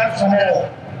नेतृत्व गर्नुहोस् भनेर हो।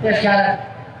 त्यसकारण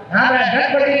हाम्रा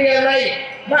जनप्रतिनिधिहरूलाई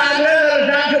म आग्रह गर्न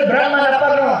चाहन्छु, भ्रममा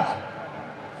नपर्नुहोस्।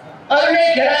 अरूले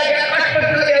खेलाएका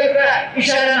कठपुतलीहरूका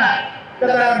इसारामा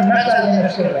तपाईँहरू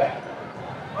नचल्नुहोस्।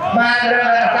 म आग्रह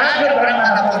गर्न चाहन्छु, भ्रममा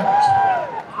नपर्नुहोस्।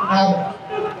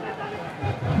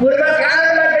 पूर्व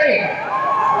कानुन मन्त्री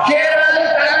शेरबहादुर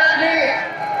तामाङजी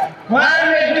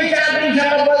उहाँहरूले 2-4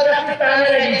 दिनसम्म बलजफ्ती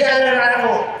तानेर हिसाबले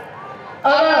राख्नु।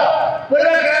 अब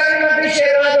पूर्व कानुन मन्त्री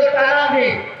शेरबहादुर तामाङजी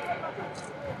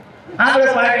हाम्रो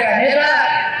पार्टीका नेता,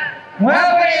 उहाँ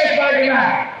पनि यस पार्टीमा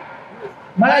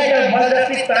मलाई त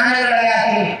बलजफ्ती तानेर लगाएको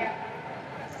थिए।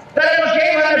 तर म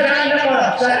केही भन्न चाहन्न, म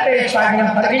सत्य यस पार्टीमा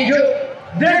फर्किन्छु,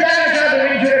 दृढताका साथ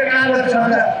हिँड्छु र काम गर्छु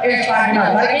भनेर यस पार्टीमा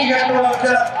फर्किसक्नुभएको छ,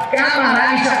 काममा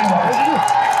लागिसक्नुभएको छ।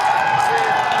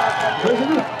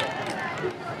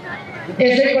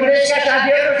 यसै प्रदेशका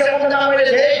साथीहरूको सम्बन्धमा मैले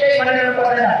धेरै केही भन्नु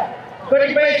पर्दैन।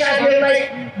 कतिपय साथीहरूलाई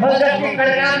बलजफ्ती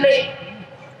कामले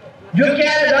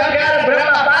झुक्क्याएर धम्काएर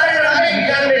भ्रममा पारेर अनेक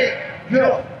हिसाबले जो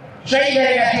सही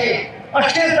गरेका थिए,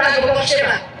 अस्थिरताको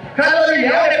पक्षमा, खलबली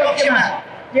ल्याउने पक्षमा,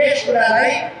 यस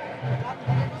कुरालाई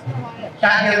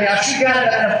साथीहरूले अस्वीकार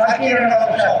गरेर फर्किरहनु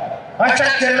भएको छ,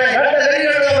 हस्ताक्षरलाई रद्द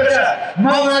गरिरहनु भएको छ। म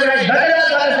उहाँहरूलाई धन्यवाद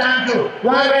गर्न चाहन्छु,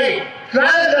 उहाँहरूलाई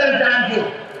स्वागत गर्न चाहन्छु।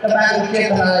 तपाईँको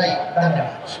चेतनालाई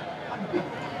धन्यवाद।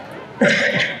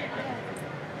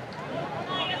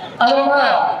 अब म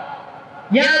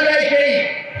यहाँलाई केही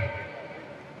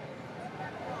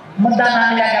मुद्दा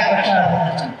मामिलाका प्रश्नहरू गर्न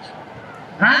चाहन्छु।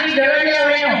 हामी झगडिया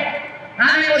होइनौँ,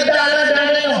 हामी मुद्दा हाल्न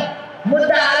जाँदैनौँ,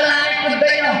 मुद्दा हाल्न हामी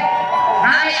कुद्दैनौँ।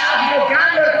 हामी आफ्नो काम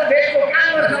गर्छौँ, देशको काम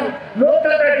गर्छौँ,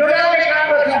 लोकतन्त्र जोगाउने काम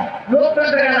गर्छौँ,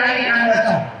 लोकतन्त्रका लागि काम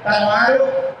गर्छौँ। तर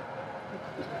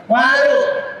उहाँहरू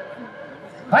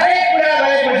हरेक कुरा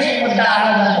भएपछि मुद्दा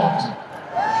हाल्न जानुहुन्छ,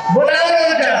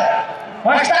 बोलाउनुहुन्छ,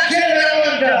 हस्ताक्षर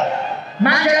गराउनुहुन्छ,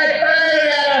 मान्छेलाई तानेर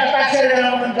ल्याएर हस्ताक्षर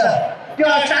गराउनुहुन्छ, त्यो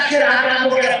हस्ताक्षर हातमा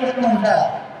बोकेर कुद्नुहुन्छ।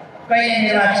 कहिले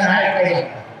निर्वाचन आयोग, कहिले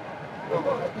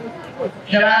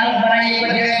सभामुख बनाइएको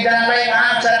थियो एकजनालाई,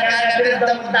 उहाँ सरकारका विरुद्ध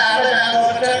मुद्दा हाल्न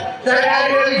जानुभएको छ। सरकार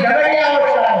विरोधी झगडिया हो।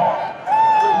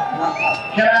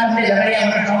 सभामुखले झगडिया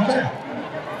हुन पाउँछ?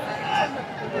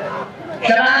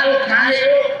 सभामुख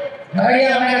खानेको झगडिया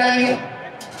हुनका लागि,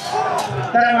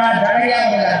 तर उहाँ झगडिया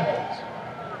हुँदैन।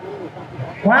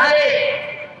 उहाँले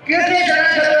कृत्य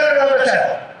शनाख्त गर्नुभएको छ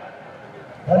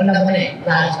भन्न पनि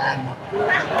लाज लाग्छ।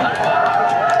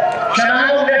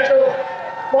 सभामुख जस्तो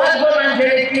पदको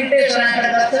मान्छेले कृत्य शनाख्त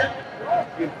गर्छ।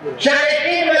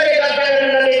 3:30 बजे दर्ता गर्न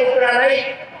लगेको कुरालाई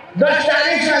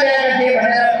 10:40मा ल्याएका थिए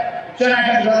भनेर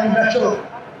शनाख्त गर्नु जस्तो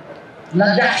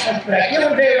लज्जास्पद कुरा के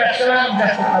हुन्छ एउटा सभामुख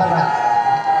जस्तो पदमा?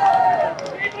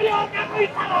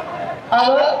 अब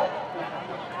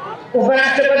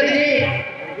उपराष्ट्रपतिजी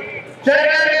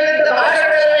सरकारले विरुद्ध भाषण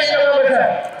गरिरहेको छ।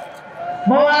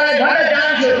 म उहाँलाई भन्न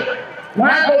चाहन्छु,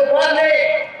 उहाँको पदले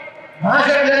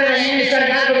भाषण गरेर हिँड्ने,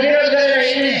 सरकारको विरोध गरेर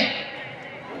हिँड्ने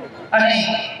अनि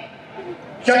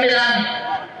संविधान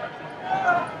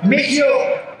मिसियो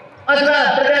अथवा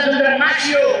प्रजातन्त्र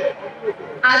मासियो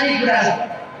आदि कुरा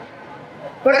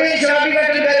प्रतिनिधि सभा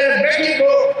विघटन गरेर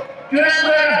व्यक्तिको चुनाव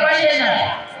गर्न पाइँदैन।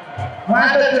 उहाँ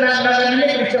त चुनाव नगर्ने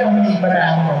पृष्ठभूमिबाट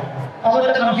आउनु। अब त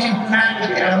कमसेकम चुनावको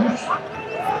आउनुहोस्।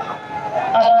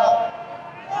 अब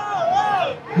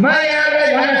म यहाँलाई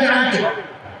भन्न चाहन्छु,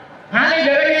 हामी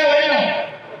झगडिया होइनौँ,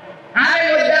 हामी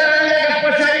मुद्दा मामिलाका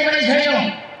पछाडि पनि छैनौँ।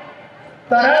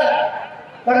 तर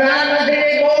प्रधानमन्त्रीले,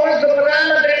 बहुमतको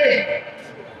प्रधानमन्त्रीले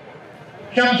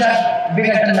संसद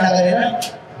विघटन नगरेर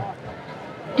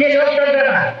के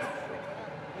लोकतन्त्रमा,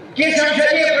 के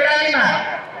संसदीय प्रणालीमा,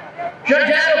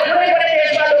 संसारको कुनै पनि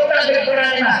देशमा लोकतान्त्रिक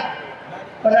प्रणालीमा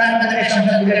प्रधानमन्त्रीले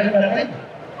संसद विघटन गर्दैन?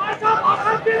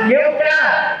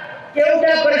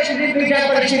 एउटा परिस्थिति, दुईटा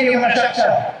परिस्थिति हुन सक्छ।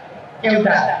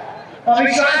 एउटा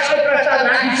अविश्वासको प्रस्ताव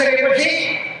राखिसकेपछि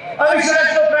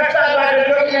अविश्वासको प्रस्तावबाट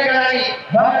जोगिनका लागि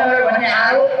भङ्ग गर्यो भन्ने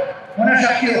आरोप हुन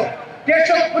सक्थ्यो।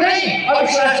 त्यस्तो कुनै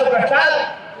अविश्वासको प्रस्ताव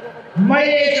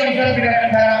मैले संसद विघटन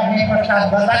गराउने प्रस्ताव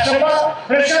गर्दासम्म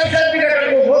र संसद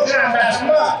विघटनको घोषणा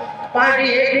हुँदासम्म पार्टी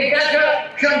एकदिक्का छ,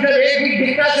 संसद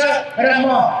एकदिक्का छ र म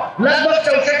लगभग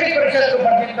 64% को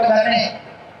प्रतिनिधित्व गर्ने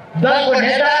दलको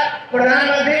नेता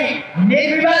प्रधानमन्त्री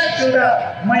निर्विवाद छु र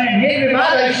मैले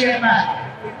निर्विवाद हैसियतमा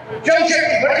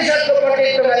 64% को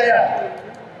प्रतिनिधित्व गरेर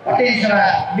प्रतिनिधि सभा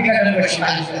विघटनको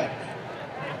सिफारिस गरेँ।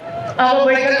 अब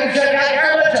वैकल्पिक सरकार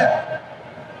कहाँबाट छ?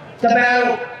 तपाईँहरू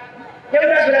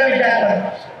एउटा कुरा विचार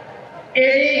गर्नुहोस्,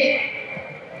 यदि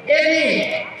यदि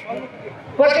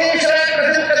प्रतिनिधि सभा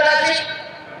गठन कदाचित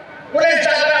कुनै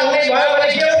चाकरा हुने भयो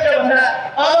भने के हुन्छ भन्दा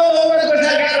अब बहुमतको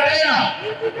सरकार रहेन,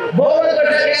 बहुमतको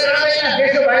सरकार रहेन।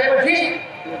 त्यसो भएपछि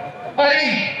अनि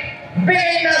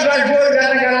विभिन्न गठजोड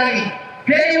गर्नका लागि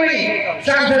फेरि उही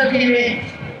सांसद किन्ने,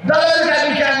 दलहरूका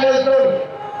बिचमा मोलतोल,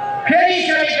 फेरि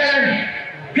समीकरण,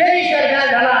 फेरि सरकार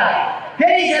ढला,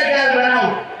 फेरि सरकार बनाऊ,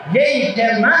 यही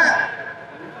खेलमा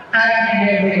आगामी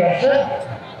 1.5 वर्ष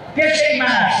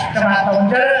त्यसैमा समाप्त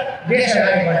हुन्छ र देश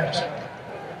अगाडि बढ्छ।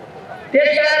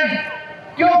 त्यसकारण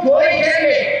त्यो फोहोरी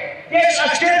खेलले, त्यस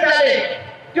अस्थिरताले,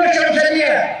 त्यो संसदीय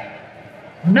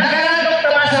नकारात्मक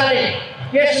तमासाले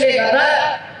त्यसले गर्दा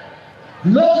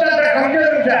लोकतन्त्र कमजोर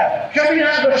हुन्छ,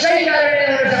 संविधानको सही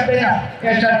कार्यान्वयन हुन सक्दैन।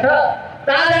 त्यसर्थ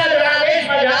ताजा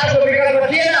जनादेशमा जाँचको विकल्प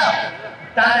थिएन,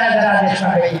 ताजा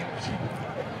जनादेशमा गइयो।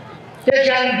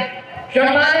 त्यसकारण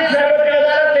सम्मानित सर्वोच्च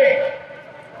अदालतले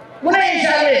कुनै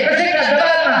हिसाबले कसैका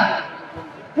दबावमा,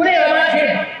 कुनै अमाथिन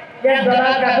यस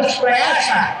दबावका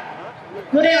दुष्प्रयासमा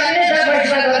कुनै अन्यथा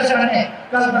फैसला गर्छ भन्ने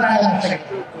कल्पना गर्न सकेन।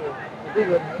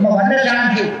 म भन्न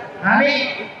चाहन्छु, हामी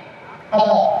अब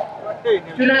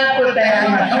चुनावको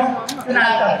तयारीमा छौँ,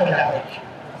 चुनावतर्फ जाँदैछौँ।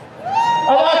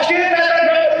 अब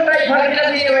अस्थिरतातर्फ उनलाई फर्किन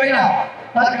दिने होइन,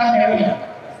 फर्काउने होइन।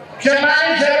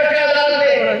 सम्मानित सर्वोच्च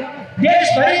अदालतले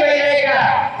देशभरि भइरहेका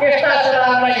यस्ता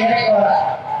सवाललाई हेरेको होला,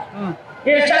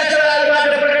 यस्ता सवालबाट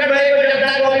प्रकट भएको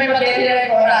जनताको अभिमत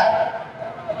हेरिरहेको होला,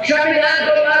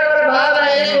 संविधानको मार्ग र भावलाई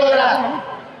हेरेको होला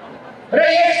र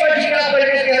यसपछिका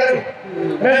परिणतिहरू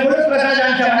र मुलुक कता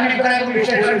जान्छ भन्ने कुराको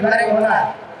विश्लेषण गरेको होला।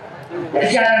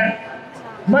 त्यसकारण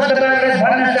म तपाईँहरूलाई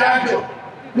भन्न चाहन्छु,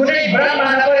 कुनै भ्रममा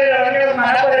नपरेर, अन्यमा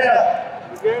नपरेर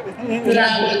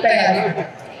चुनावको तयारी।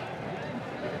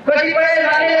 कतिपय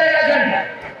मानिरहेका छन्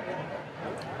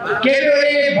केपी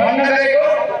ओलीले भन्न गएको,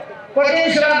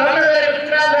 प्रतिनिधि सभा भन्न गएको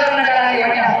चुनाव गर्नका लागि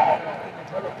होइन,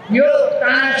 यो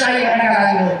तानाशाही गर्नका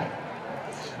लागि हो।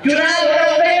 चुनाव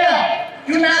हुँदैन,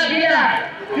 चुनाव बिना,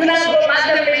 चुनावको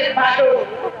माध्यमले बाटो,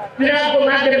 चुनावको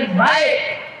माध्यम बाहेक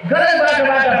गलत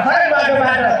बाटोबाट, फरक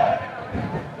बाटोबाट,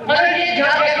 अनुचित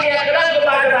क्रियाकलापको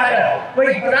बाटोबाट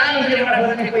कोही पुरानो जीवनमा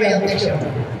बोल्ने कोही अध्यक्ष हो।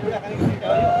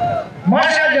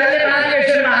 मसँग झन्डै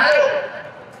महाधिवेशनमा हाल्यो,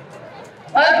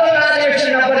 अर्को महाधिवेशन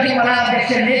नपर्ने मलाई अध्यक्ष,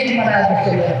 नेकी मलाई अध्यक्ष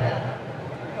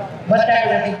बच्चाको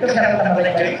लागि त्यो खेलाउन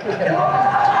मलाई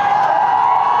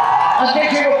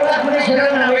अध्यक्षको पद कुनै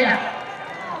खेलाउन होइन,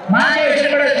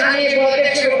 महाधिवेशनबाट छानिएको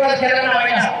अध्यक्षको पद खेलाउन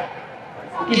होइन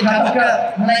कि भक्त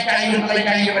मलाई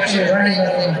चाहियो पछि लडाइँ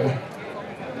गर्दैन।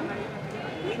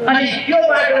 अनि त्यो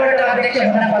बाटोबाट अध्यक्ष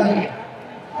हुन पर्ने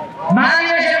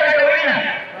महाधिवेशनबाट होइन,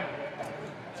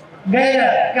 गएर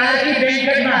कार्की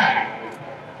बैंकमा,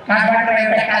 काठमाडौँ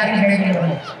एउटा कार्की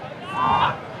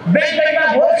बैंकमा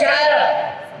भोट खाएर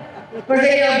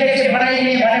कसैले अध्यक्ष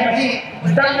बनाइदिने भनेपछि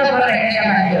दङ्ग परेर हिँडेका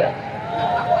मान्छेहरू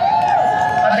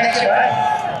अध्यक्ष भयो।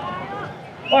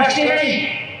 अस्ति नै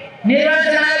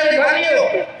निर्वाचन आयोगले भनियो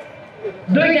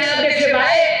 2जना अध्यक्ष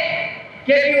भए,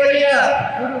 केपी ओली र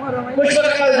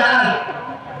पुष्पकमल दाहाल।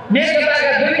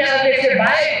 नेकपाका 2जना अध्यक्ष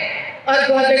भए,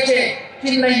 अर्को अध्यक्ष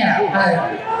चिन्दैन आयो।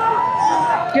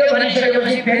 त्यो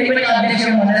भनिसकेपछि फेरि पनि अध्यक्ष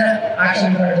भनेर आसन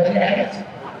गरेर गरिरहेका छन्।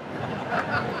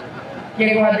 के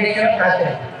को अध्यक्ष थाहा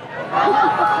छैन।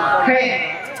 खै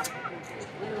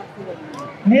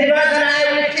निर्वाचन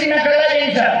आयोगले चिन्ह कसलाई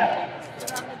दिन्छ?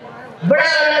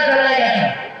 बडाहरूलाई चलाएका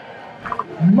छन्।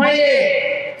 मैले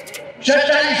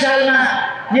 47 सालमा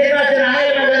निर्वाचन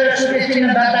आयोगमा गएर सूर्य चिन्ह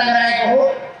दर्ता गराएको हो।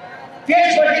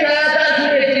 त्यसपछि लगातार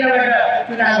सूर्य चिन्हबाट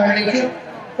चुनाव गरेको छु।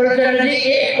 प्रचण्डजी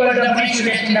एकपल्ट पनि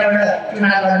सूर्य चिन्हबाट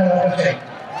चुनाव गर्नुभएको छैन।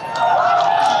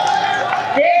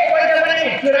 एकपल्ट पनि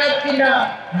चुनाव चिन्ह,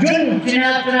 जुन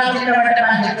चुनाव चिन्हबाट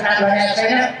मान्छे चुनाव गरेका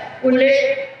छैन, उनले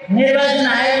निर्वाचन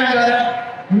आयोगमा गएर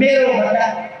मेरो भन्दा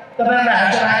तपाईँलाई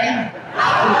हात आएन।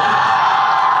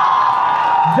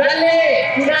 जसले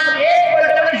चुनाव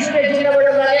एकपल्ट पनि सूर्य चिन्हबाट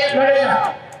लडेन,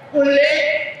 उनले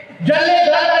जसले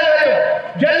दर्ता गर्यो,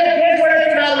 जसले त्यसबाट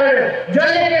चुनाव गर्यो,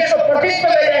 जसले त्यसको प्रतित्व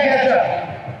गरिरहेको छ,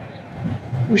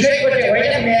 उसैको चाहिँ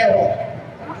होइन, मेरो हो।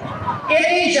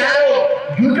 यति साह्रो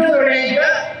झुटो उडाइन्छ।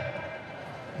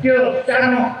 त्यो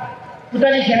सानो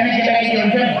पुतली खेल्ने केटाकेटी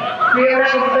हुन्छ नि, त्यो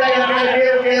एउटाको पुतली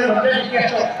मेरो भन्छ नि,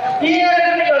 त्यस्तो यिनीहरूले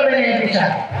पनि गर्दैन। यति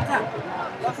साह्रो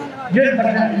जुन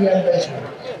प्रकारले गर्दैछ,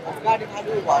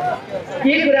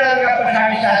 यी कुराहरूका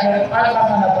पछाडि साथीहरू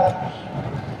आत्मामा नपर्नु।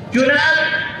 चुनाव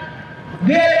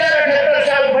 2078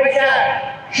 साल वैशाख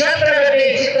 17 गते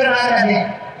शुक्रबारका दिन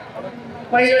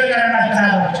पहिलो चरणमा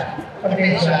चुनाव हुन्छ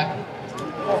प्रदेश सभा।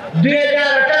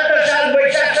 2078 साल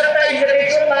वैशाख 27 गते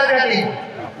सोमबारका दिन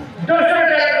दोस्रो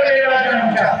चरणको निर्वाचन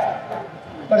हुन्छ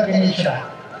प्रतिनिधि सभा।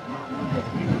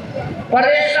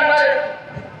 प्रदेश नम्बर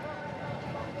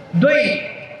 2,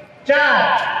 4,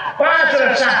 5 र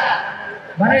 7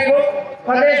 भनेको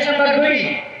प्रदेश नम्बर 2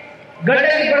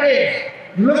 गण्डकी प्रदेश,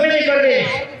 लुम्बिनी प्रदेश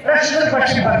र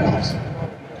सुदूरपश्चिम प्रदेश।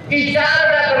 यी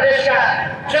 4वटा प्रदेशका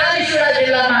 40वटा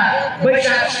जिल्लामा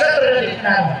वैशाख 17 गते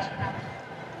चुनाव हुन्छ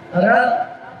र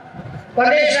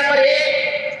प्रदेश नम्बर 1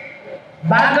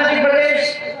 बागमती प्रदेश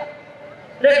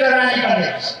र कर्णाली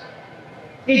प्रदेश,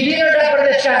 यी 3वटा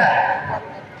प्रदेशका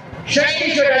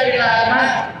 37वटा जिल्लाहरूमा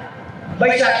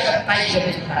वैशाख 27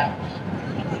 गते चुनाव हुन्छ।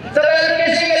 तपाईँहरू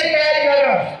त्यसै गरी तयारी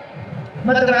गर्नुहोस्। म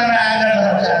तपाईँहरूलाई आग्रह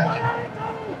गर्न चाहन्छु,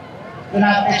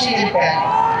 चुनाव त्यसै गरी तयारी।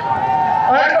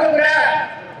 अर्को कुरा,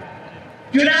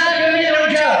 चुनाव जुन दिन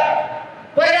हुन्छ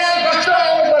परिणाम कस्तो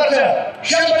आउनुपर्छ,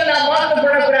 सबभन्दा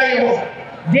महत्त्वपूर्ण कुरा यो हो।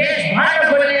 देश भाँड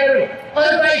खोल्नेहरू,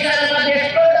 अरूको इसारामा देश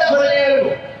तोड्न खोल्नेहरू,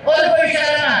 अरूको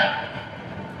इसारामा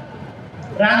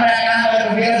राम्रा कामहरू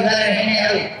विरोध गरेर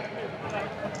हिँड्नेहरू,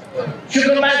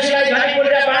 सुकुम्बासीलाई घरि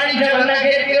पूर्जा बाँडिन्छ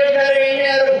भन्दाखेरि विरोध गरेर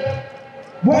हिँड्नेहरू,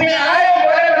 भूमि आयो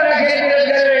गयो भन्दाखेरि विरोध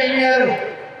गरेर हिँड्नेहरू,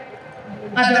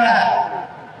 अथवा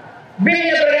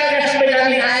विभिन्न प्रकारका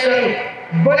संवैधानिक आयोगहरू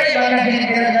बढे भन्दाखेरि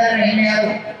विरोध गरेर हिँड्नेहरू,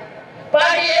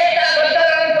 पार्टी एकताबद्ध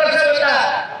रहनुपर्छ भन्दा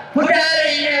फुटाएर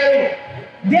हिँड्नेहरू,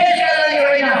 देशका लागि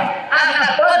होइन आफ्ना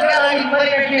पदका लागि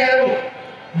मरिरहेको,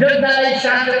 जनतालाई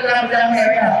शान्ति कुरा बुझाउने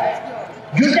होइन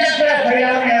झुटा कुरा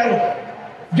फैलाउनेहरू,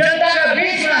 जनताका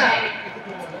बीचमा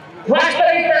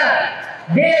वास्तविकता,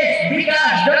 देश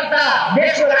विकास, जनता,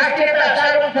 देशको राष्ट्रियता,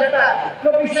 सार्वभौमिकताको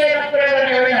विषयमा कुरा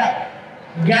गर्ने होइन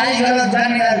गाली गलत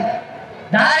गर्नेहरू,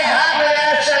 धाय हात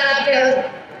लगाएर शराब्दीहरू,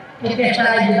 के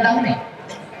त्यस्तालाई जिताउने?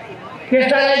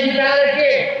 त्यस्तालाई जिताएर के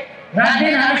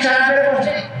राजनीति हामी शराबले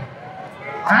बस्ने?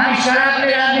 हामी शराबले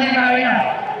राजनीतिमा होइन,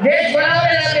 देश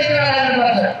बनाउने राजनीतिमा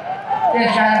लाग्नुपर्छ।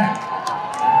 त्यसकारण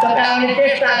तपाईँहरूले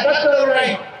त्यस्ता तत्त्वहरूलाई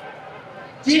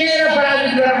चिनेर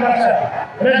पराजित गर्नुपर्छ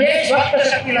र देशभक्त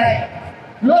शक्तिलाई,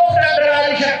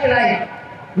 लोकतन्त्रवादी शक्तिलाई,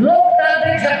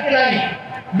 लोकतान्त्रिक शक्तिलाई,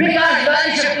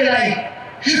 विकासवादी शक्तिलाई,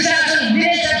 सुशासन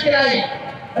दिने शक्तिलाई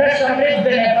र समृद्ध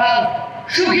नेपाल,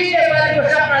 सुखी नेपालको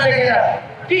सपना देखेर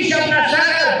ती सपना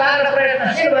साकार पार्न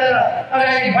प्रयत्नशील भएर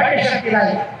अगाडि बढ्ने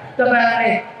शक्तिलाई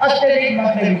तपाईँहरूले अत्यधिक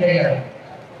मतले विजय गरे।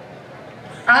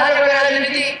 आजको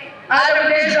राजनीति, आजको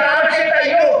देशको आवश्यकता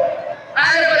यो,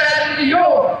 आजको राजनीति यो,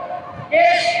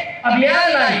 यस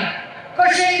अभियानलाई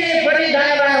कसैले पनि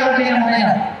दायाँ बायाँ गरिदिनु हुँदैन।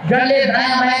 जसले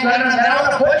दायाँ बायाँ गर्न गराउन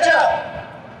खोज्छ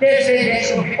त्यसले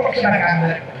देशको विपक्षमा काम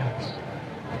गरेको हुन्छ।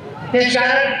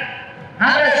 त्यसकारण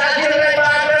हाम्रा साथीहरूलाई म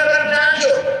आग्रह गर्न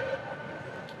चाहन्छु,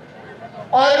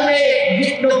 अरूले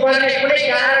जित्नु पर्ने कुनै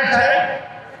कारण छ र?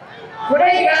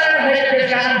 कुनै कारण छैन।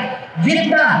 त्यसकारण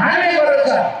जित्न हामीले पर्छ,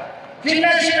 चिन्न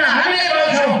हामीले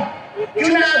पाउँछौँ,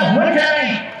 चुनाव हुन्छ नै।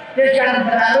 त्यसकारण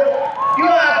तपाईँहरू त्यो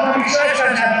आत्मविश्वासका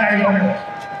साथ अगाडि बढ्नुहोस्।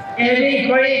 यदि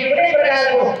कुनै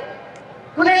प्रकारको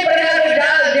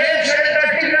जाल, जेल, षड्यन्त्र,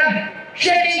 टिप्न,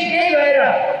 सेटिङ केही भएर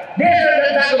देश र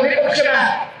जनताको विपक्षमा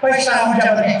पैसा हुन्छ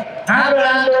भने हाम्रो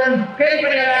आन्दोलन फेरि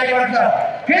पनि अगाडि बढ्छ,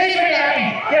 फेरि पनि हामी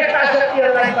त्यस्ता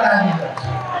शक्तिहरूलाई पराजित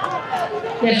गर्छौँ।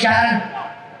 त्यसकारण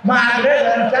म आग्रह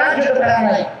गर्न चाहन्छु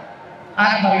तपाईँहरूलाई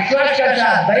आत्मविश्वासका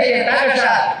साथ, धैर्यताका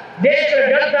साथ देश र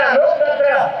जनता, लोकतन्त्र,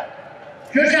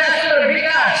 सुशासन र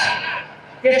विकास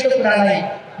यस्तो कुरालाई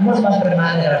मूल मन्त्र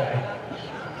मानेर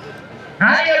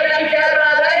हामी एउटा विचारमा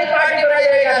आधारित पार्टी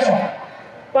बनाइरहेका छौँ।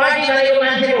 पार्टी भनेको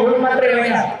मान्छेको हुल मात्रै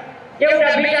होइन, एउटा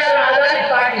विचारमा आधारित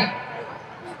पार्टी,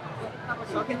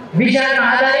 विचारमा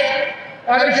आधारित,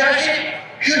 अनुशासित,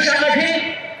 सुसंगठित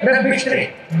र विस्तृत,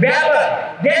 व्यापक,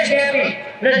 देशव्यापी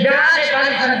र जहाँ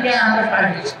नेपाली छन् त्यहाँ हाम्रो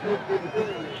पार्टी छ।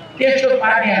 त्यस्तो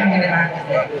पार्टी हामी निर्माण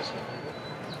गरिरहेका छौँ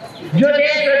जो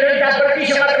देश र जनताप्रति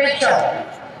समर्पित छ।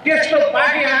 त्यस्तो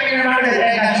पार्टी हामी निर्माण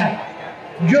गरिरहेका छौँ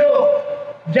जो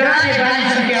जहाँ नेपाली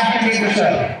सङ्ख्या पुगेको छ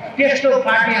त्यस्तो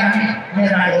पार्टी हामी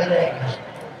निर्माण गरिरहेका छौँ।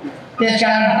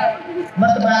 त्यसकारण म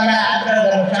तपाईँहरूलाई आग्रह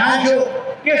गर्न चाहन्छु,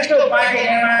 त्यस्तो पार्टी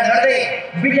निर्माण गर्दै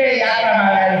विजय यात्रामा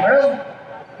अगाडि बढौँ।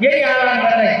 यही आह्वान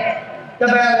गर्दै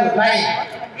तपाईँहरूलाई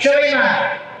सबैमा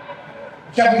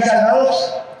सकुशल रहोस्,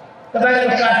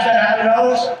 तपाईँहरूको स्वास्थ्य राम्रो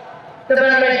रहोस्,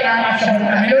 तपाईँहरूलाई काममा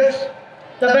सफलता मिलोस्,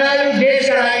 तपाईँहरू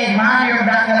देशका लागि महान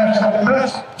योगदान गर्न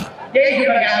सक्नुहोस्। यही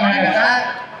शुभकामनाका साथ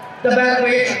तपाईँहरूको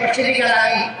यस उपस्थितिका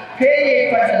लागि फेरि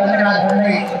एकपल्ट धन्यवाद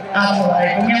भन्दै आफ्नो भनाइ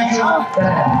टुङ्ग्याउँछु।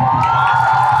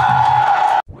 धन्यवाद।